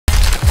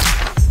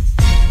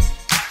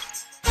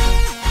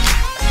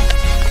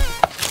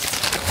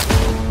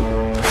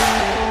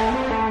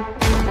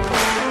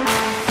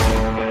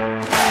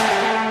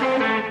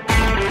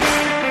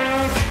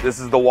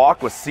The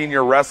Walk with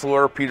senior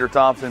wrestler Peter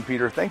Thompson.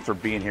 Peter, thanks for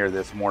being here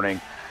this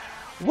morning.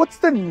 What's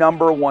the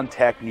 #1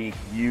 technique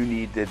you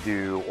need to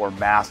do or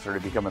master to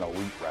become an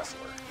elite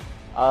wrestler?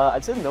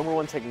 I'd say the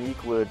 #1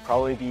 technique would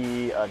probably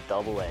be a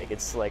double leg.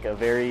 It's like a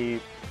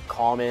very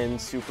common,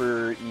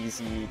 super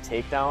easy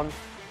takedown.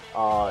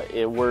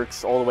 It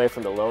works all the way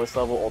from the lowest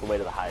level all the way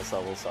to the highest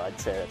level, so I'd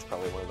say that's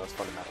probably one of the most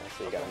fundamentals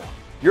that you gotta know.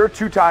 You're a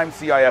 2-time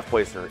CIF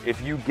placer. If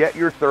you get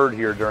your 3rd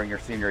here during your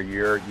senior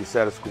year, you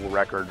set a school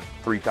record,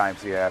 3-time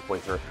CIF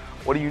placer.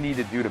 What do you need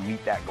to do to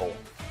meet that goal?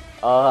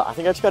 I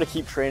think I just got to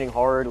keep training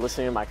hard,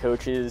 listening to my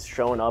coaches,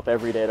 showing up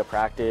every day to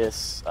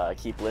practice,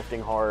 keep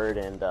lifting hard,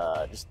 and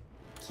just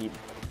keep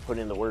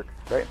putting in the work.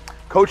 Great.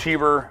 Coach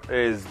Heber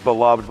is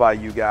beloved by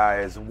you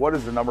guys. What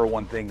is the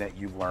 #1 thing that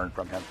you've learned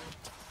from him?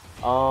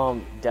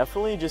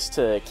 Definitely just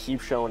to keep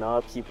showing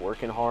up, keep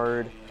working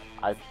hard.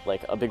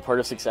 Like a big part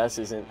of success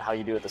isn't how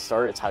you do at the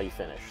start, it's how you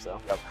finish.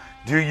 So. Yep.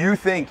 Do you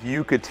think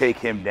you could take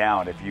him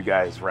down if you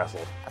guys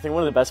wrestled? I think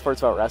one of the best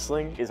parts about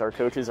wrestling is our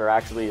coaches are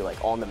actually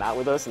like on the mat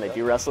with us, and they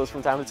do wrestle us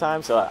from time to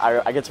time. So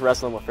I get to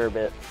wrestle him a fair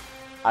bit.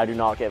 I do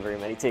not get very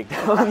many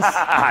takedowns.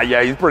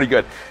 Yeah, he's pretty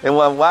good. And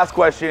one last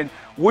question,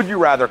 would you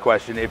rather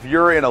question, if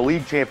you're in a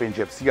league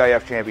championship,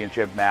 CIF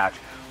championship match,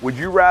 would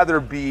you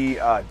rather be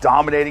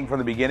dominating from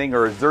the beginning,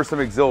 or is there some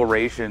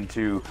exhilaration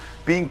to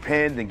being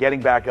pinned and getting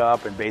back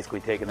up and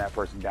basically taking that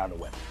person down to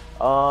win?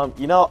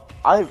 You know,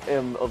 I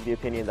am of the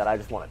opinion that I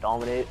just want to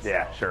dominate.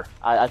 Yeah, sure.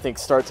 I think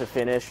start to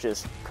finish,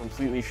 just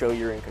completely show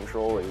you're in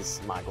control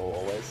is my goal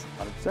always.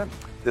 100%.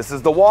 This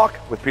is The Walk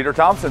with Peter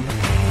Thompson.